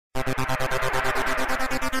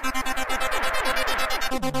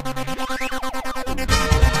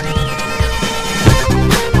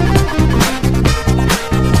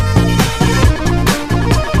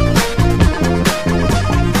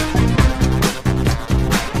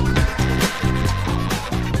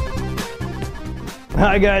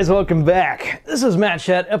Hi guys, welcome back. This is Matt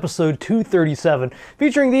Chat, episode 237,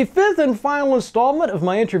 featuring the fifth and final installment of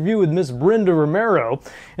my interview with Miss Brenda Romero.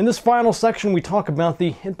 In this final section, we talk about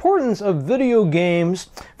the importance of video games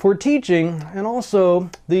for teaching, and also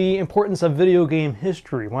the importance of video game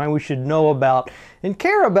history, why we should know about and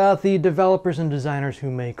care about the developers and designers who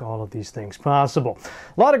make all of these things possible.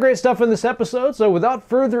 A lot of great stuff in this episode, so without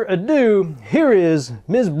further ado, here is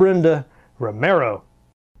Ms. Brenda Romero.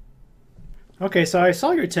 Okay, so I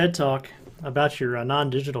saw your TED Talk about your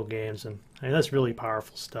non-digital games, and I mean, that's really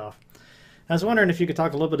powerful stuff. I was wondering if you could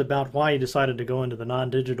talk a little bit about why you decided to go into the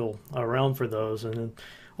non-digital realm for those, and then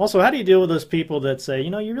also how do you deal with those people that say,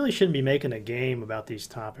 you know, you really shouldn't be making a game about these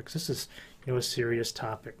topics. This is, you know, a serious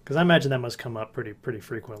topic, because I imagine that must come up pretty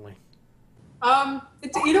frequently. You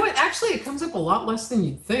know what? Actually, it comes up a lot less than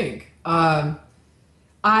you'd think. I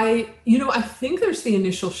think there's the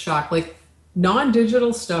initial shock, like.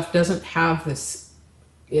 Non-digital stuff doesn't have this,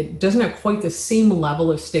 it doesn't have quite the same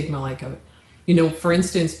level of stigma like for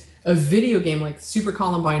instance, a video game like Super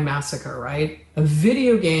Columbine Massacre, right? A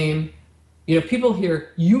video game, people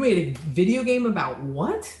hear, you made a video game about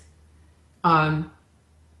what?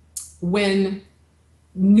 When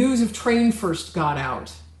News of Train first got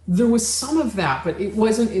out, there was some of that, but it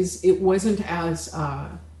wasn't as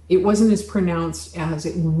pronounced as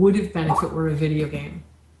it would have been if it were a video game.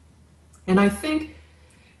 And I think,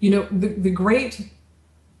 the great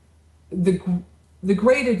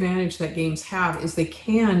advantage that games have is they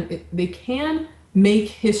can make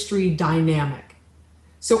history dynamic.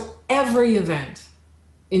 So every event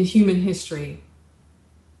in human history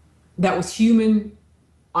that was human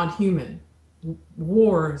on human,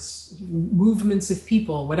 wars, movements of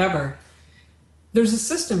people, whatever, there's a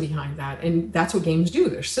system behind that, and that's what games do.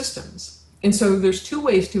 They're systems. And so there's two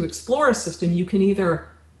ways to explore a system. You can either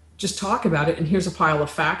just talk about it, and here's a pile of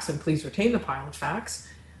facts, and please retain the pile of facts.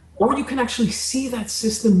 Or you can actually see that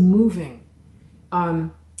system moving.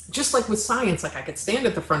 Just like with science, like I could stand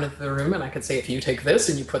at the front of the room and I could say, if you take this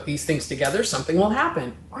and you put these things together, something will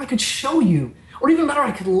happen. Or I could show you, or even better,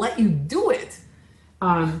 I could let you do it.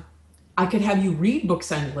 I could have you read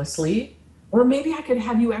books endlessly, or maybe I could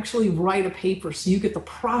have you actually write a paper so you get the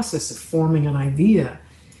process of forming an idea.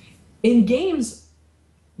 In games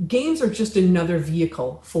are just another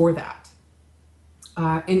vehicle for that.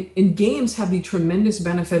 And games have the tremendous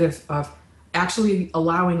benefit of actually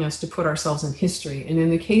allowing us to put ourselves in history. And in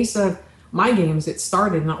the case of my games, it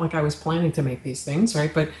started, not like I was planning to make these things,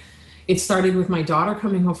 right? But it started with my daughter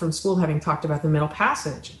coming home from school having talked about the Middle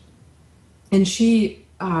Passage. And she,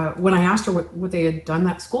 when I asked her what they had done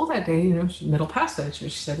at school that day, Middle Passage,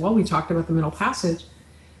 and she said, well, we talked about the Middle Passage.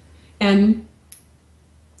 And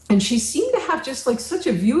she seemed to have just like such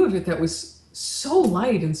a view of it that was so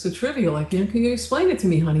light and so trivial. Like, can you explain it to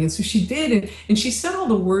me, honey? And so she did. And she said all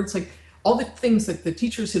the words, like all the things that the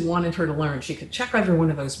teachers had wanted her to learn. She could check every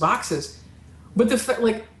one of those boxes. But this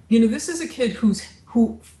is a kid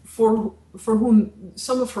for whom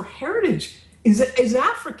some of her heritage is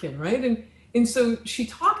African, right? And so she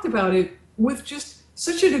talked about it with just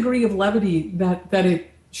such a degree of levity that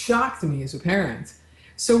it shocked me as a parent.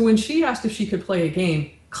 So when she asked if she could play a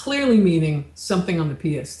game, clearly meaning something on the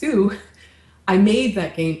PS2, I made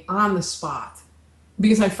that game on the spot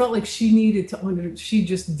because I felt like she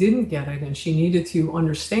just didn't get it, and she needed to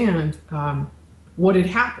understand what had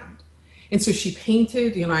happened. And so she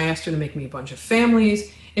painted, I asked her to make me a bunch of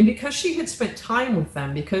families, and because she had spent time with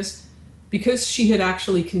them, because she had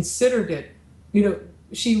actually considered it,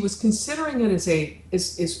 she was considering it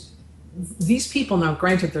as these people. Now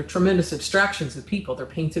granted, they're tremendous abstractions of people, they're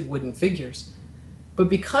painted wooden figures. But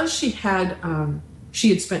because she had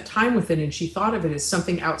spent time with it, and she thought of it as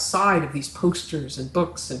something outside of these posters and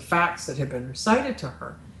books and facts that had been recited to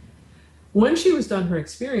her, when she was done her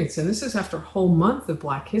experience, and this is after a whole month of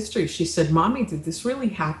Black history, she said, Mommy, did this really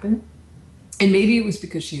happen? And maybe it was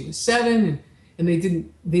because she was 7 and they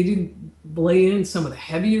didn't lay in some of the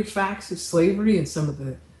heavier facts of slavery and some of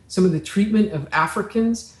the treatment of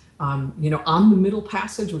Africans, on the Middle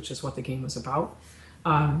Passage, which is what the game was about.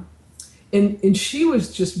 And she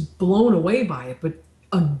was just blown away by it. But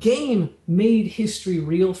a game made history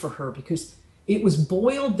real for her because it was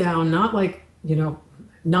boiled down, not like,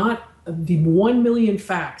 not the 1 million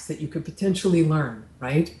facts that you could potentially learn,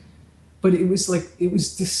 right? But it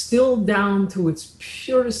was distilled down to its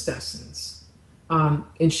purest essence.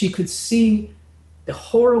 And she could see the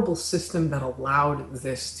horrible system that allowed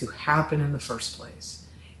this to happen in the first place.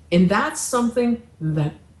 And that's something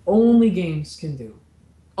that only games can do.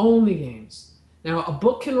 Only games. Now, a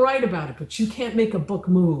book can write about it, but you can't make a book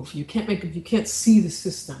move. You can't see the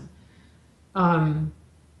system.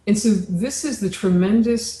 And And so this is the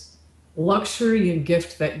tremendous luxury and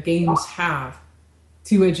gift that games have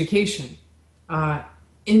to education.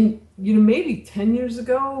 In maybe 10 years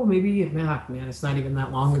ago, maybe man, it's not even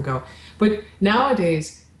that long ago. But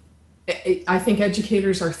nowadays, I think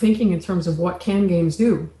educators are thinking in terms of what can games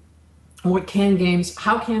do,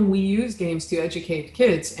 how can we use games to educate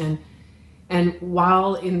kids? And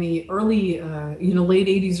while in the early, late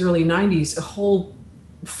 80s, early 90s, a whole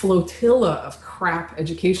flotilla of crap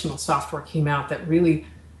educational software came out that really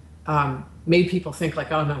made people think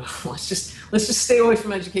like, oh no, let's just stay away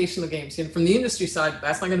from educational games. From the industry side,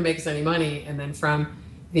 that's not going to make us any money, and then from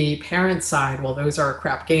the parent side, well, those are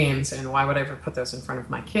crap games, and why would I ever put those in front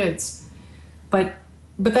of my kids? But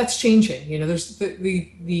that's changing. There's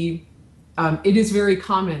it is very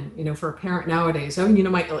common, for a parent nowadays.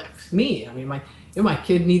 My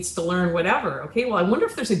kid needs to learn whatever. Okay, well, I wonder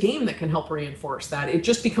if there's a game that can help reinforce that. It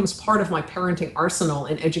just becomes part of my parenting arsenal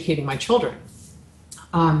in educating my children.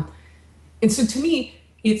 And so to me,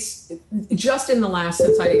 it's just in the last,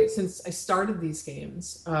 since I started these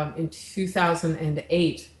games in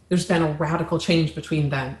 2008, there's been a radical change between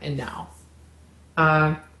then and now.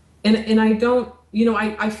 And I don't,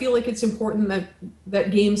 I feel like it's important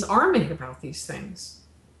that games are made about these things.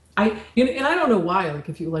 And I don't know why,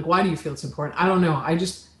 why do you feel it's important? I don't know. I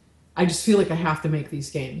just feel like I have to make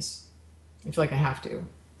these games. I feel like I have to.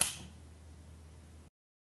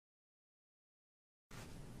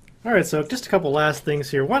 All right, so just a couple last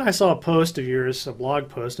things here. One, I saw a post of yours, a blog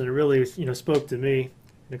post, and it really, spoke to me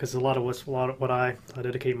because a lot of what I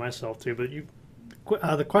dedicate myself to. But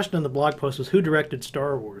the question in the blog post was, who directed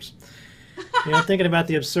Star Wars? Thinking about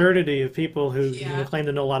the absurdity of people who claim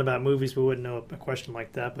to know a lot about movies but wouldn't know a question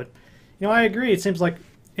like that. But I agree. It seems like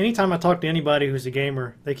anytime I talk to anybody who's a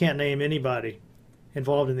gamer, they can't name anybody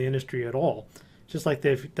involved in the industry at all. It's just like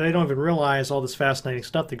they don't even realize all this fascinating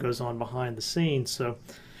stuff that goes on behind the scenes. So.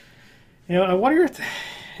 What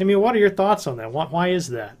are your thoughts on that? Why is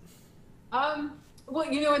that? Well,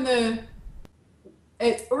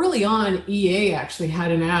 early on, EA actually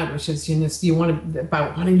had an ad which is,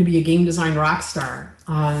 about wanting to be a game design rock star,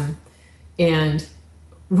 and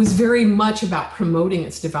was very much about promoting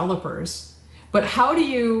its developers. But how do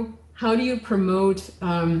you promote?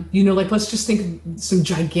 Let's just think of some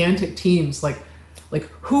gigantic teams like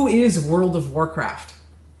who is World of Warcraft?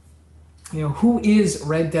 Who is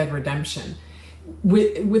Red Dead Redemption?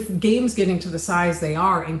 With games getting to the size they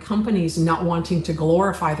are and companies not wanting to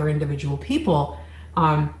glorify their individual people,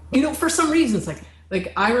 for some reasons,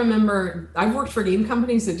 like I remember I've worked for game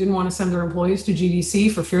companies that didn't want to send their employees to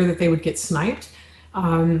GDC for fear that they would get sniped.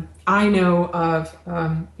 I know of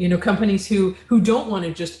companies who don't want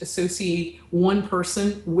to just associate one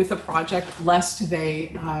person with a project lest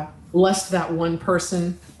that one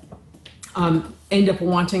person end up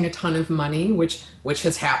wanting a ton of money, which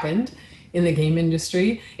has happened in the game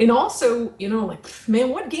industry. And also,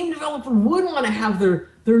 what game developer would want to have their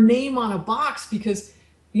name on a box? Because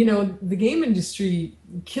the game industry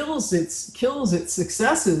kills its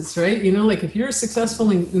successes, right? If you're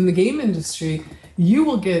successful in the game industry, you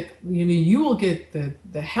will get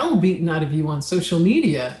the hell beaten out of you on social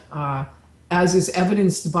media, as is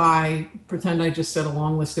evidenced by, pretend I just said a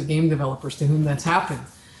long list of game developers to whom that's happened.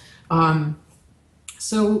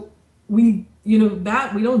 So we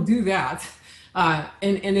don't do that,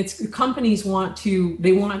 and it's companies want to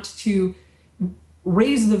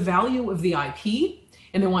raise the value of the IP,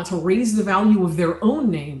 and they want to raise the value of their own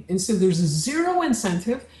name, and so there's zero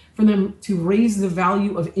incentive for them to raise the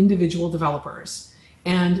value of individual developers,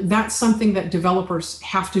 and that's something that developers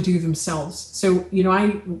have to do themselves. So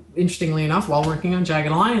interestingly enough, while working on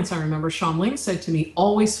Jagged Alliance, I remember Sean Ling said to me,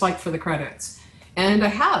 "Always fight for the credits." And I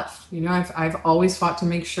have, I've always fought to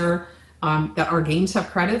make sure that our games have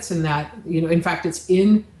credits, and that, in fact, it's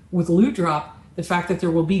in with Loot Drop, the fact that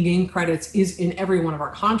there will be game credits is in every one of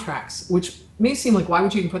our contracts, which may seem like, why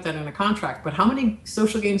would you even put that in a contract? But how many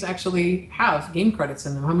social games actually have game credits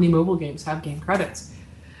in them? How many mobile games have game credits?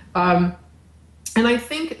 And I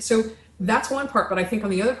think, so that's one part, but I think on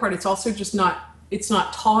the other part, it's also just it's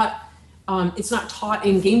not taught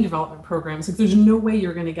in game development programs. Like, there's no way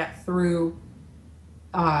you're going to get through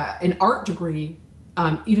an art degree,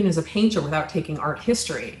 even as a painter, without taking art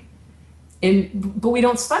history. But we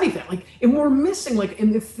don't study that. And we're missing,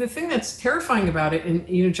 and the thing that's terrifying about it,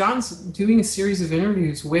 and John's doing a series of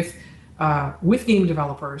interviews with game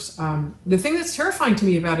developers. The thing that's terrifying to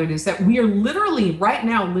me about it is that we are literally right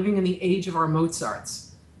now living in the age of our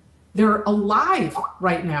Mozarts. They're alive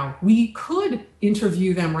right now. We could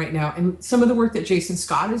interview them right now, and some of the work that Jason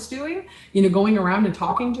Scott is doing, going around and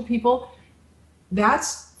talking to people.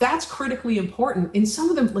 that's critically important. In some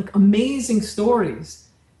of the like amazing stories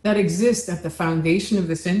that exist at the foundation of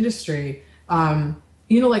this industry,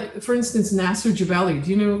 you know, like for instance, Nasser Jabali. Do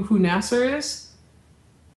you know who Nasser is?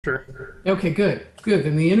 Sure. Okay, good, good.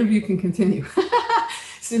 Then the interview can continue.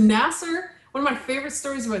 So Nasser, one of my favorite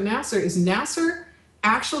stories about Nasser is Nasser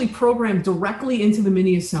actually programmed directly into the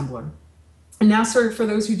mini assembler. And Nasser, for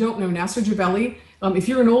those who don't know, Nasser Jabali, if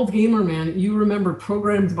you're an old gamer man, you remember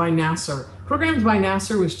Programmed by Nasser. Programmed by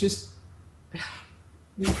Nasser was just,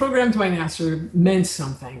 Programmed by Nasser meant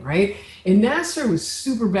something, right? And Nasser was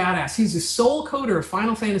super badass. He's the sole coder of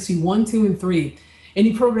Final Fantasy 1, 2, and 3. And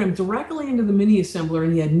he programmed directly into the mini assembler,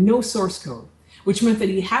 and he had no source code, which meant that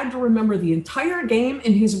he had to remember the entire game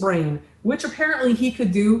in his brain, which apparently he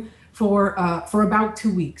could do for about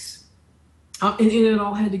 2 weeks. And it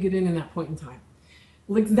all had to get in that point in time.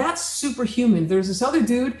 Like, that's superhuman. There's this other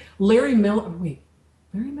dude, Larry Miller. Wait,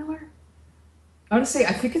 Larry Miller? I want to say,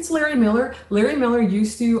 I think it's Larry Miller. Larry Miller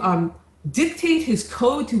used to dictate his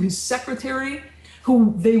code to his secretary,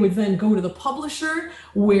 who they would then go to the publisher,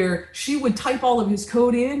 where she would type all of his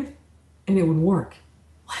code in, and it would work.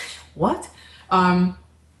 What? And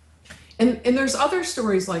there's other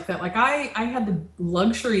stories like that. Like I had the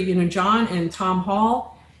luxury, you know, John and Tom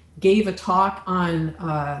Hall gave a talk on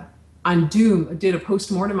Doom, did a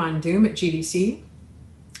postmortem on Doom at GDC.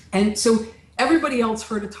 And so everybody else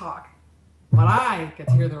heard a talk, but I get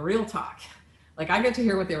to hear the real talk. Like I get to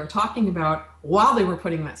hear what they were talking about while they were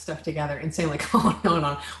putting that stuff together and saying like, oh,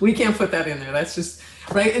 no, we can't put that in there. That's just,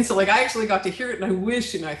 right? And so like I actually got to hear it, and I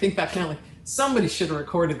wish, and I think that kind of like, somebody should have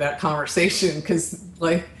recorded that conversation, because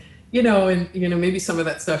like, you know, and you know, maybe some of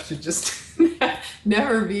that stuff should just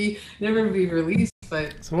never be released.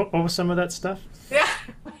 But so what was some of that stuff? Yeah,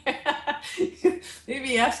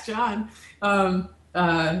 maybe ask John. There's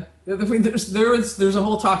a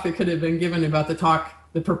whole talk that could have been given about the talk,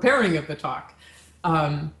 the preparing of the talk.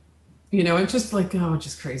 You know, and just like, oh,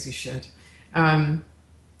 just crazy shit.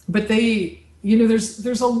 But they, you know,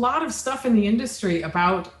 there's a lot of stuff in the industry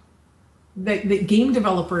about that game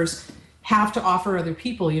developers have to offer other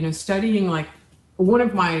people. You know, studying, like one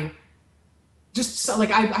of my, just so,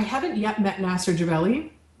 like I haven't yet met Nasser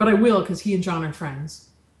Jabali, but I will, because he and John are friends.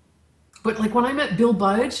 But like when I met Bill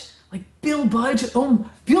Budge, like Bill Budge is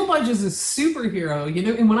a superhero, you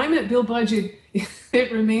know. And when I met Bill Budge, it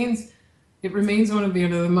remains one of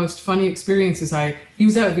the most funny experiences. There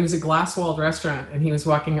was a glass-walled restaurant, and he was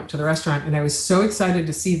walking up to the restaurant, and I was so excited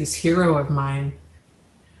to see this hero of mine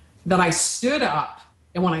that I stood up.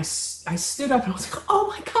 And when I stood up, and I was like, oh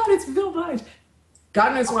my God, it's Bill Budge.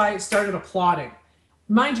 God knows why I started applauding.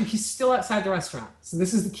 Mind you, he's still outside the restaurant. So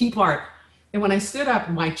this is the key part. And when I stood up,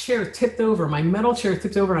 my chair tipped over, my metal chair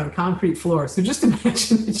tipped over on the concrete floor. So just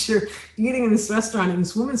imagine that you're eating in this restaurant, and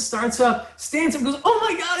this woman starts up, stands up, and goes, oh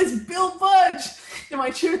my God, it's Bill Budge. And my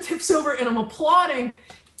chair tips over, and I'm applauding.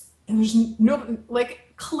 And there's no,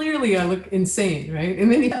 like, clearly I look insane, right?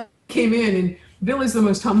 And then he came in, and Bill is the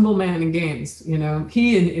most humble man in games. You know,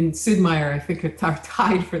 he and Sid Meier, I think, are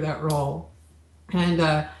tied for that role.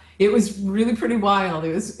 And it was really pretty wild.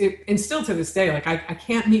 And still to this day, like I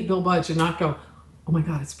can't meet Bill Budge and not go, oh my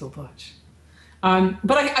God, it's Bill Budge.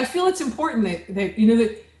 But I feel it's important that you know,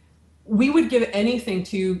 that we would give anything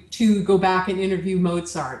to go back and interview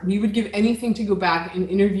Mozart. We would give anything to go back and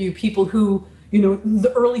interview people who, you know,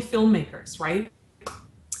 the early filmmakers, right?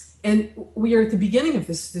 And we are at the beginning of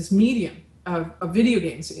this medium of video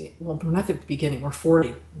games. Well, we're not at the beginning. We're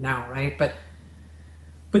 40 now, right? But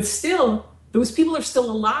still, those people are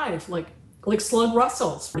still alive. Like Slug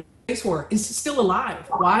Russell's Space War is still alive.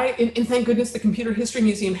 Why? And thank goodness the Computer History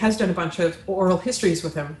Museum has done a bunch of oral histories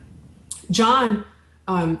with him. John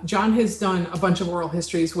has done a bunch of oral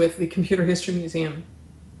histories with the Computer History Museum.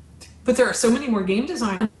 But there are so many more game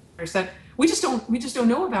designers that we just don't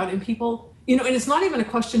know about, and people, you know, and it's not even a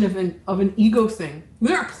question of an ego thing.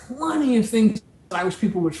 There are plenty of things that I wish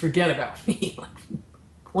people would forget about me, like,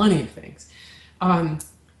 plenty of things.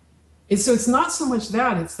 So it's not so much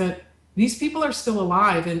that, it's that these people are still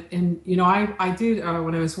alive. And you know, I did,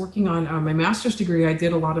 when I was working on my master's degree, I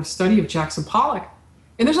did a lot of study of Jackson Pollock.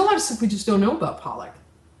 And there's a lot of stuff we just don't know about Pollock.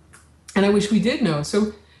 And I wish we did know.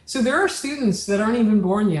 So there are students that aren't even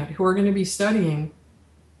born yet who are going to be studying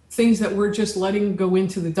things that we're just letting go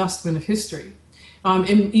into the dustbin of history.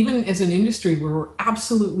 And even as an industry, we're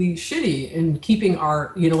absolutely shitty in keeping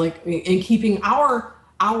our, you know, like, in keeping our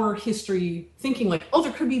history thinking like, oh,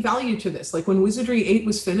 there could be value to this. Like when Wizardry 8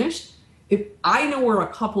 was finished, I know where a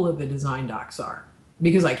couple of the design docs are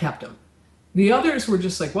because I kept them. The others were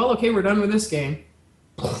just like, well, okay, we're done with this game.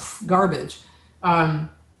 Garbage.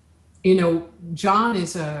 You know, John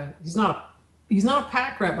he's not he's not a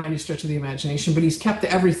pack rat by any stretch of the imagination, but he's kept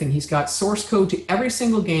everything. He's got source code to every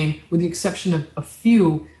single game, with the exception of a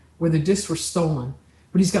few where the discs were stolen.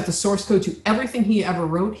 But he's got the source code to everything he ever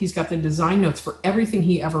wrote. He's got the design notes for everything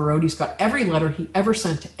he ever wrote. He's got every letter he ever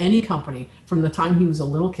sent to any company from the time he was a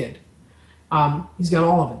little kid. He's got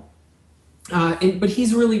all of it. But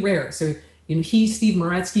he's really rare. So, he, Steve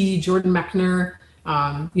Moretsky, Jordan Mechner,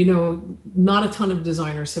 not a ton of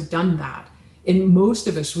designers have done that. And most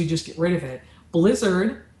of us, we just get rid of it.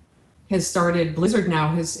 Blizzard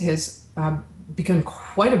now has become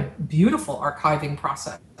quite a beautiful archiving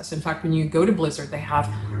process. In fact, when you go to Blizzard, they have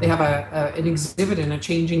an exhibit in a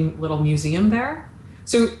changing little museum there.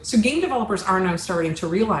 So game developers are now starting to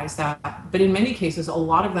realize that, but in many cases, a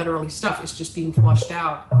lot of that early stuff is just being flushed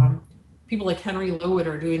out. People like Henry Lowitt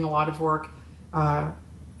are doing a lot of work, about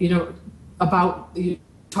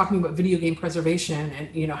talking about video game preservation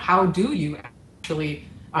and how do you actually,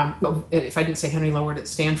 if I didn't say Henry Lowitt at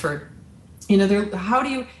Stanford, how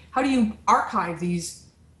do you archive these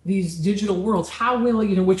digital worlds? How will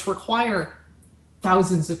which require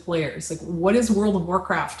thousands of players? Like, what is World of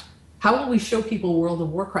Warcraft? How will we show people World of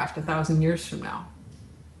Warcraft 1,000 years from now?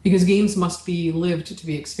 Because games must be lived to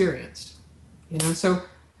be experienced. So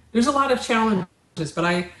there's a lot of challenges, but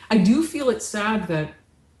I do feel it's sad that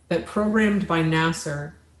Programmed by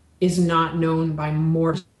Nasser is not known by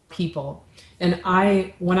more people. And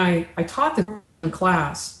when I taught this in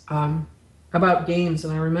class about games,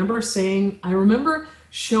 and I remember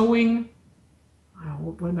showing,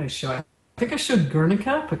 what did I show? I think I showed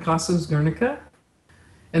Guernica, Picasso's Guernica,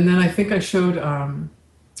 and then I think I showed a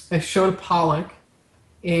Pollock,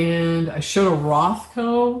 and I showed a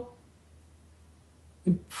Rothko,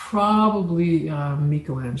 and probably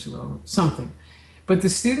Michelangelo, something. But the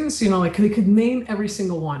students, they could name every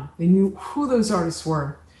single one. They knew who those artists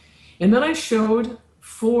were. And then I showed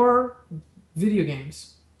 4 video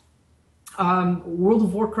games. World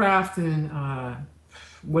of Warcraft and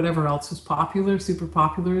whatever else was popular, super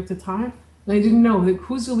popular at the time. And I didn't know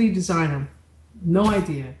who's the lead designer. No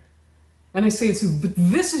idea. And I say, but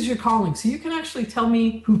this is your calling. So you can actually tell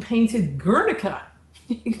me who painted Guernica.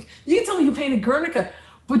 You can tell me who painted Guernica,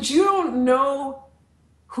 but you don't know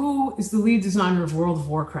who is the lead designer of World of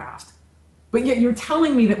Warcraft. But yet you're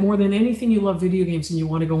telling me that more than anything you love video games and you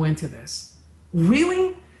want to go into this.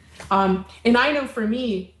 Really? And I know for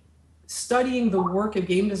me, studying the work of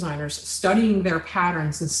game designers, studying their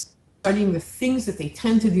patterns and studying the things that they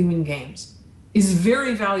tend to do in games is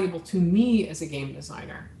very valuable to me as a game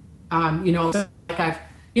designer. I've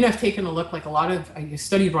taken a look, I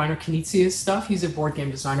studied Reiner Knizia's stuff. He's a board game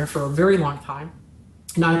designer for a very long time.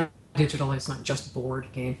 Not digital, it's not just board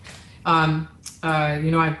game. One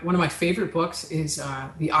of my favorite books is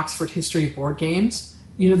The Oxford History of Board Games.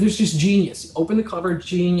 There's just genius. Open the cover,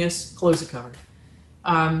 genius, close the cover.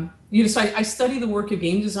 So I study the work of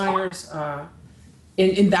game designers,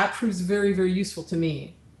 and that proves very, very useful to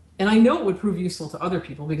me. And I know it would prove useful to other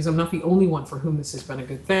people because I'm not the only one for whom this has been a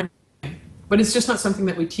good thing. But it's just not something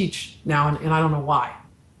that we teach now, and I don't know why.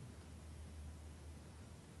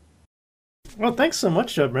 Well, thanks so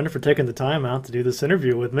much, Brenda, for taking the time out to do this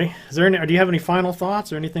interview with me. Do you have any final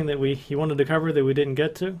thoughts or anything that you wanted to cover that we didn't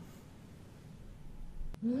get to?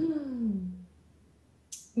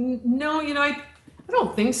 No, I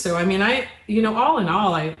don't think so. I mean, all in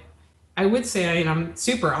all, I would say I'm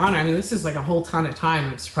super honored. I mean, this is like a whole ton of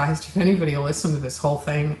time. I'm surprised if anybody will listen to this whole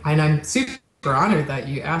thing. And I'm super honored that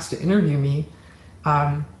you asked to interview me.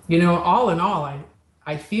 All in all,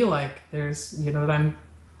 I feel like there's,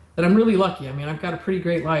 that I'm really lucky. I mean, I've got a pretty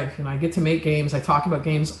great life, and I get to make games. I talk about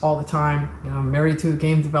games all the time. I'm married to a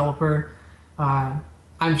game developer.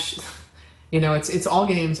 It's all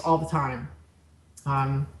games all the time.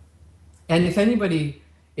 And if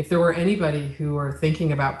there were anybody who are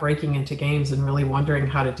thinking about breaking into games and really wondering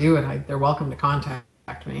how to do it, they're welcome to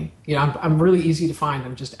contact me. I'm really easy to find.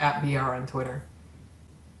 I'm just @BR on Twitter.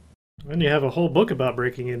 And you have a whole book about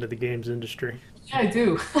breaking into the games industry. Yeah, I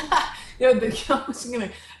do. It's kind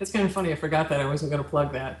of funny. I forgot that I wasn't going to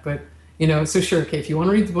plug that, but so sure. Okay, if you want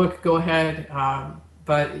to read the book, go ahead.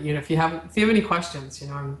 But if you have any questions,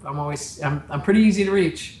 I'm pretty easy to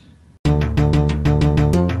reach.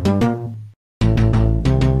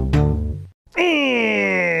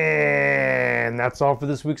 And that's all for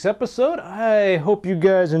this week's episode. I hope you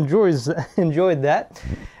guys enjoyed that.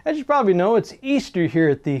 As you probably know, it's Easter here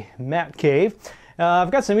at the Matt Cave.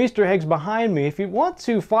 I've got some Easter eggs behind me. If you want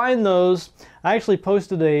to find those, I actually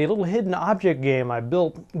posted a little hidden object game I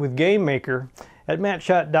built with Game Maker at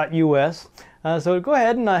matchshot.us. So go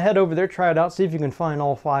ahead and head over there, try it out, see if you can find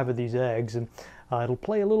all 5 of these eggs. And it'll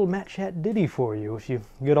play a little Matt Chat ditty for you if you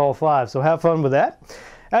get all 5. So have fun with that.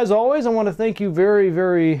 As always, I want to thank you very,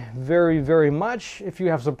 very, very, very much if you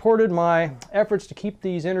have supported my efforts to keep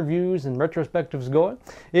these interviews and retrospectives going.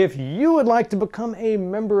 If you would like to become a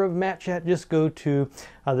member of Matt Chat, just go to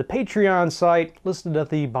the Patreon site listed at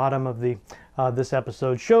the bottom of the this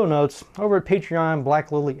episode show notes over at Patreon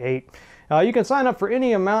Black Lily 8. You can sign up for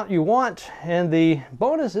any amount you want, and the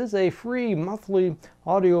bonus is a free monthly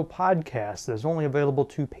audio podcast that's only available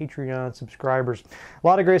to Patreon subscribers. A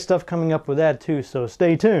lot of great stuff coming up with that too, so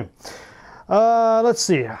stay tuned. Let's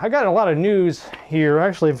see, I got a lot of news here,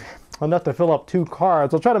 actually enough to fill up 2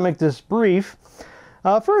 cards. I'll try to make this brief.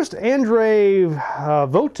 First, Andre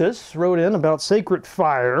Votis wrote in about Sacred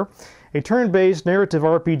Fire, a turn-based narrative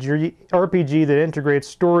RPG that integrates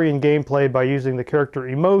story and gameplay by using the character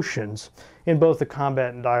emotions in both the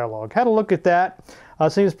combat and dialogue. Had a look at that.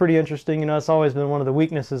 Seems pretty interesting. You know, it's always been one of the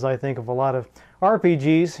weaknesses, I think, of a lot of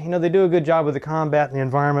RPGs. You know, they do a good job with the combat and the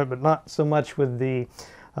environment, but not so much with the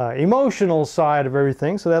emotional side of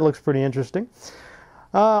everything, so that looks pretty interesting.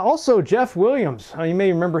 Also, Jeff Williams. You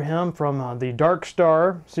may remember him from the Dark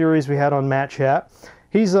Star series we had on Matt Chat.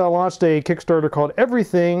 He's launched a Kickstarter called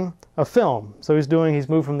Everything a Film. So he's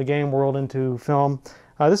moved from the game world into film.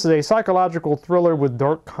 This is a psychological thriller with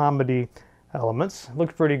dark comedy elements.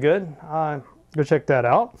 Looks pretty good. Go check that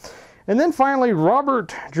out. And then finally,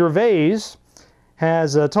 Robert Gervais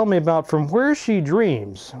has told me about From Where She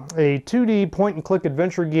Dreams, a 2D point-and-click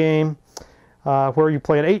adventure game where you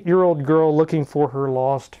play an 8-year-old girl looking for her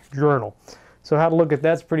lost journal. So had a look at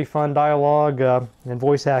that. It's pretty fun dialogue and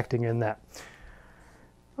voice acting in that.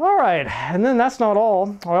 All right, and then that's not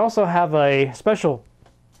all. I also have a special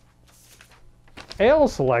ale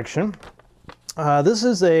selection. This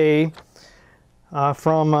is from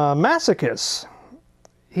Masochist.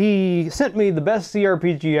 He sent me the best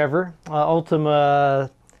CRPG ever, Ultima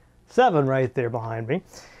 7 right there behind me.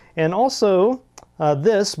 And also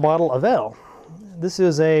this bottle of ale. This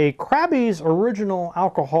is a Krabby's Original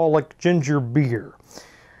Alcoholic Ginger Beer.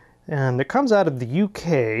 And it comes out of the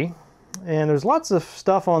UK. And there's lots of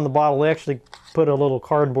stuff on the bottle. They actually put a little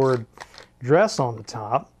cardboard dress on the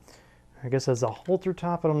top. I guess that's a halter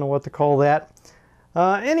top. I don't know what to call that.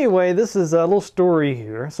 Anyway, this is a little story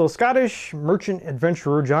here. So Scottish merchant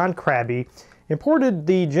adventurer John Krabby imported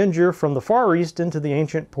the ginger from the Far East into the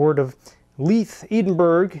ancient port of Leith,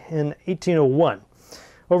 Edinburgh in 1801.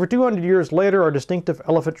 Over 200 years later, our distinctive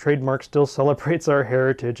elephant trademark still celebrates our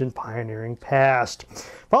heritage and pioneering past.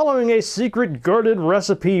 Following a secret guarded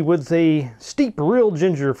recipe with a steep real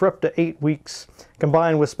ginger for up to 8 weeks,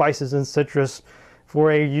 combined with spices and citrus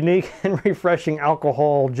for a unique and refreshing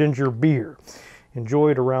alcohol ginger beer,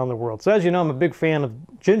 enjoyed around the world. So as you know, I'm a big fan of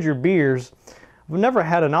ginger beers. I've never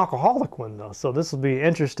had an alcoholic one though, so this will be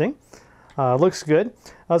interesting. Looks good.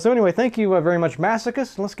 So anyway, thank you very much,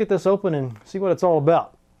 Masochist. Let's get this open and see what it's all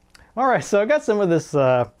about. All right, so I got some of this,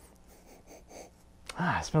 it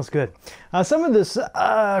smells good. Some of this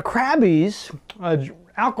Krabby's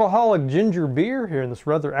alcoholic ginger beer here in this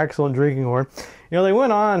rather excellent drinking horn. You know, they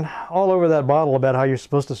went on all over that bottle about how you're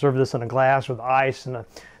supposed to serve this in a glass with ice and a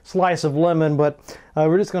slice of lemon, but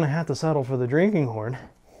we're just going to have to settle for the drinking horn.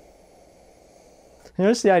 You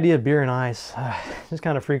know, just the idea of beer and ice just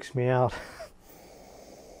kind of freaks me out.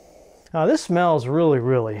 This smells really,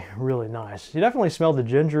 really, really nice. You definitely smell the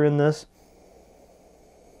ginger in this.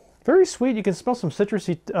 Very sweet. You can smell some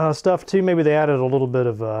citrusy stuff too. Maybe they added a little bit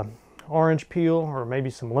of orange peel or maybe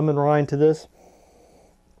some lemon rind to this.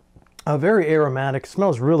 Very aromatic.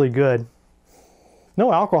 Smells really good.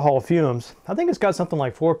 No alcohol fumes. I think it's got something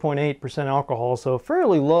like 4.8% alcohol, so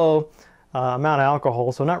fairly low amount of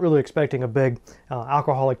alcohol, so not really expecting a big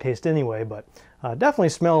alcoholic taste anyway, but definitely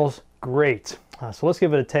smells great. So let's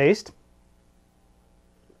give it a taste.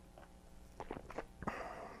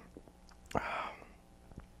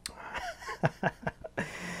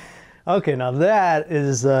 Okay, now that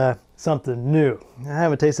is something new. I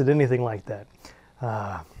haven't tasted anything like that.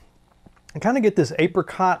 I kind of get this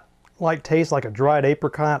apricot-like taste, like a dried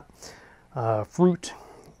apricot fruit.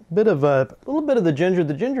 A little bit of the ginger.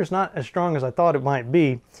 The ginger's not as strong as I thought it might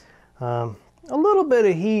be. A little bit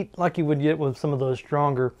of heat, like you would get with some of those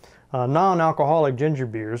stronger non-alcoholic ginger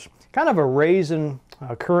beers. Kind of a raisin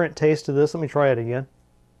currant taste to this. Let me try it again.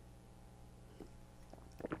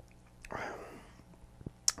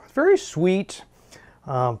 Very sweet,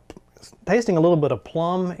 tasting a little bit of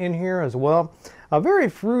plum in here as well. Very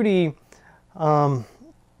fruity,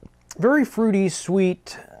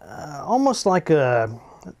 sweet, almost like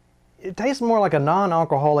it tastes more like a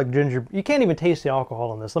non-alcoholic ginger. You can't even taste the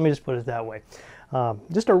alcohol in this. Let me just put it that way.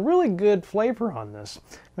 Just a really good flavor on this.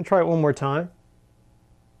 I'm gonna try it one more time.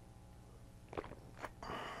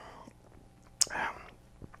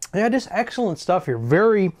 Yeah, just excellent stuff here.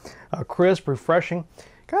 Very crisp, refreshing.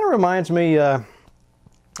 Kind of reminds me of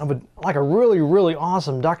like a really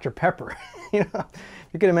awesome Dr. Pepper. You know,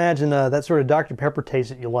 you can imagine that sort of Dr. Pepper taste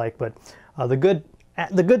that you like, but the good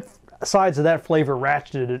sides of that flavor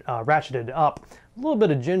ratcheted up. A little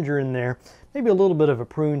bit of ginger in there, maybe a little bit of a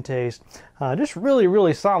prune taste. Just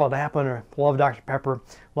really solid. I happen to love Dr. Pepper,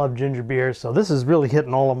 love ginger beer, so this is really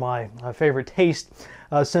hitting all of my favorite taste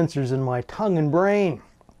sensors in my tongue and brain.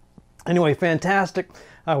 Anyway, fantastic.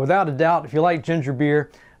 Without a doubt, if you like ginger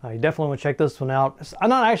beer, you definitely want to check this one out. I'm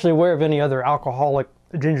not actually aware of any other alcoholic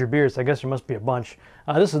ginger beers. I guess there must be a bunch.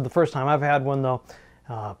 This is the first time I've had one, though.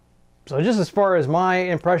 So just as far as my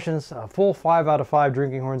impressions, full 5 out of 5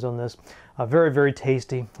 drinking horns on this. Very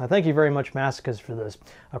tasty. Thank you very much, Massacres, for this.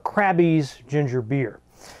 Krabby's ginger beer.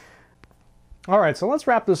 All right, so let's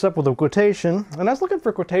wrap this up with a quotation. And I was looking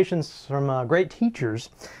for quotations from great teachers.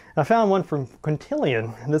 I found one from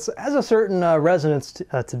Quintilian. This has a certain resonance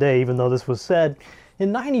today, even though this was said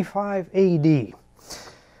in 95 AD.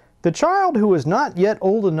 The child who is not yet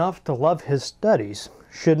old enough to love his studies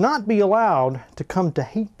should not be allowed to come to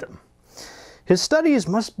hate them. His studies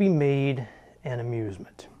must be made an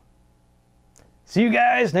amusement. See you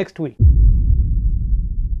guys next week.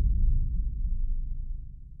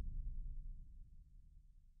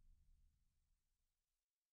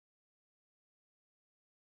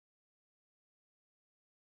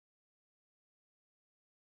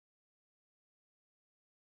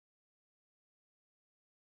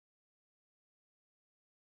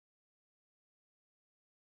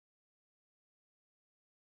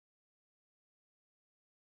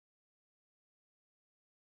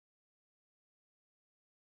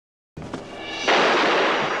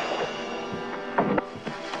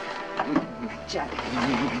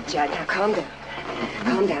 Judd, now calm down.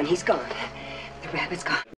 Calm down, he's gone. The rabbit's gone.